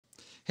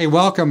Hey,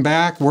 welcome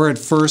back. We're at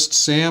 1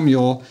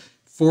 Samuel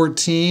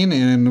 14,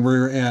 and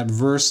we're at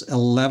verse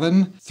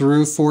 11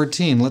 through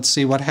 14. Let's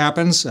see what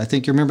happens. I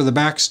think you remember the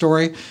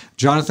backstory.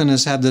 Jonathan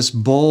has had this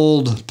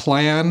bold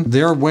plan.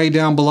 They're way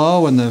down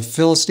below, and the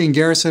Philistine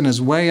garrison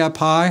is way up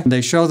high. They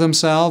show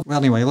themselves. Well,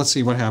 anyway, let's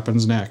see what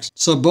happens next.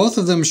 So both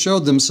of them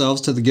showed themselves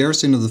to the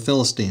garrison of the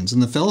Philistines,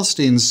 and the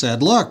Philistines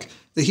said, "Look,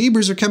 the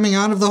Hebrews are coming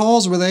out of the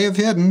holes where they have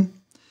hidden."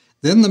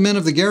 Then the men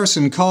of the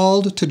garrison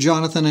called to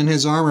Jonathan and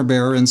his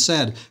armor-bearer and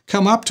said,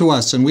 "Come up to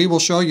us, and we will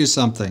show you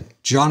something."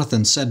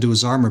 Jonathan said to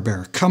his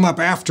armor-bearer, "Come up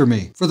after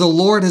me, for the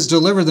Lord has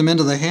delivered them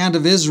into the hand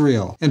of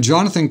Israel." And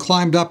Jonathan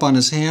climbed up on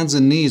his hands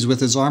and knees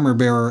with his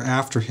armor-bearer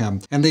after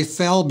him. And they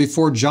fell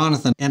before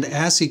Jonathan, and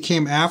as he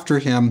came after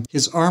him,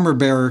 his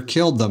armor-bearer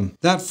killed them.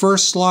 That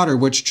first slaughter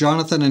which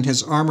Jonathan and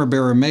his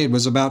armor-bearer made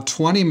was about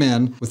 20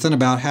 men within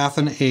about half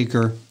an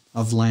acre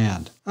of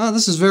land.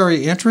 This is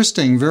very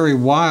interesting, very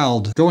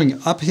wild. Going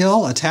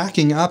uphill,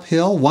 attacking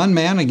uphill, one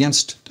man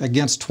against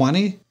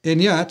 20,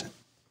 and yet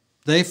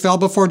they fell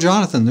before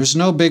Jonathan. There's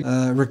no big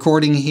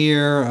recording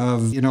here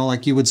of,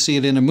 like you would see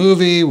it in a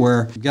movie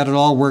where you've got it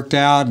all worked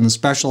out and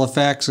special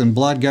effects and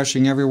blood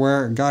gushing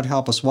everywhere. God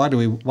help us, why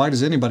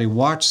does anybody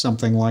watch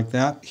something like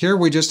that? Here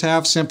we just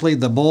have simply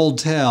the bold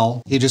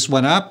tale. He just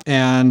went up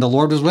and the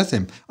Lord was with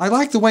him. I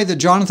like the way that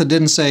Jonathan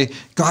didn't say,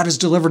 "God has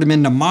delivered him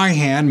into my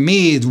hand,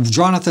 me,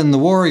 Jonathan the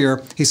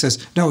warrior." He says,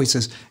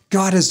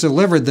 "God has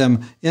delivered them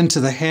into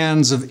the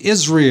hands of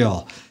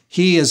Israel."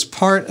 He is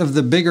part of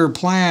the bigger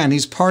plan.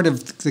 He's part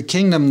of the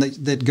kingdom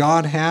that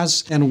God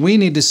has. And we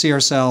need to see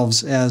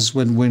ourselves as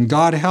when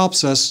God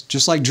helps us,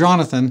 just like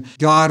Jonathan,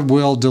 God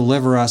will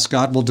deliver us.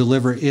 God will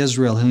deliver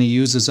Israel, and he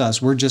uses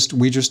us. We're just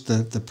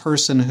the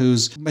person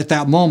who's at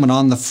that moment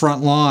on the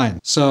front line.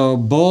 So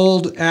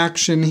bold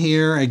action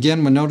here.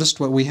 Again, we noticed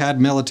what we had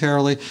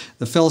militarily.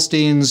 The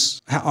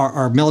Philistines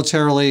are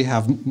militarily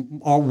have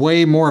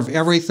way more of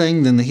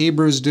everything than the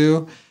Hebrews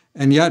do.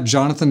 And yet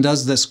Jonathan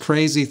does this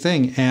crazy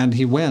thing and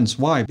he wins.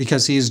 Why?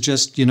 Because he's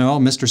just,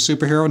 Mr.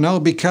 Superhero? No,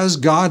 because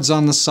God's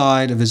on the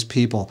side of his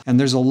people. And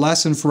there's a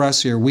lesson for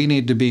us here. We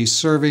need to be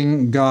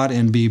serving God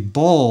and be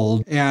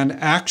bold and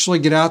actually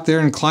get out there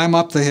and climb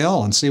up the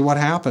hill and see what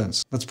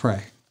happens. Let's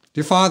pray.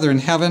 Dear Father in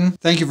heaven,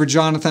 thank you for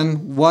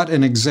Jonathan. What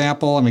an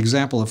example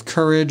of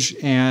courage,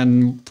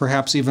 and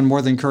perhaps even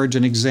more than courage,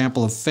 an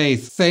example of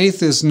faith.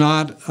 Faith is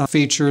not a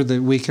feature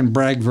that we can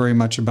brag very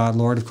much about,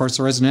 Lord. Of course,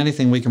 there isn't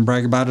anything we can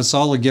brag about. It's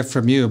all a gift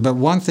from you. But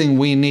one thing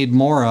we need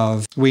more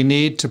of, we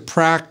need to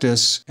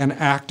practice and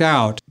act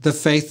out the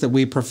faith that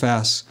we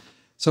profess.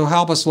 So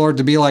help us, Lord,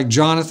 to be like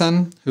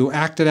Jonathan, who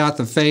acted out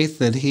the faith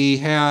that he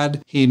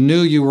had. He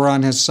knew you were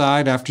on his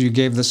side after you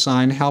gave the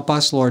sign. Help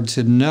us, Lord,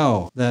 to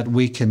know that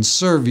we can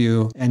serve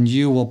you and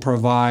you will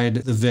provide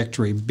the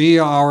victory. Be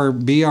our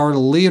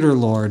leader,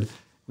 Lord.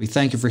 We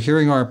thank you for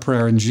hearing our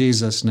prayer in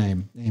Jesus'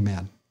 name.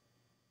 Amen.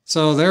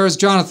 So there is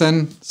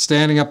Jonathan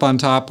standing up on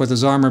top with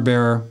his armor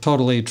bearer,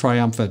 totally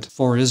triumphant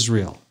for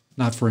Israel,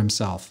 not for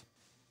himself.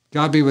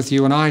 God be with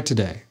you and I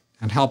today,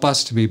 and help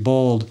us to be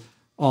bold.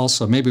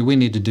 Also, maybe we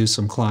need to do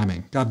some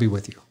climbing. God be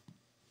with you.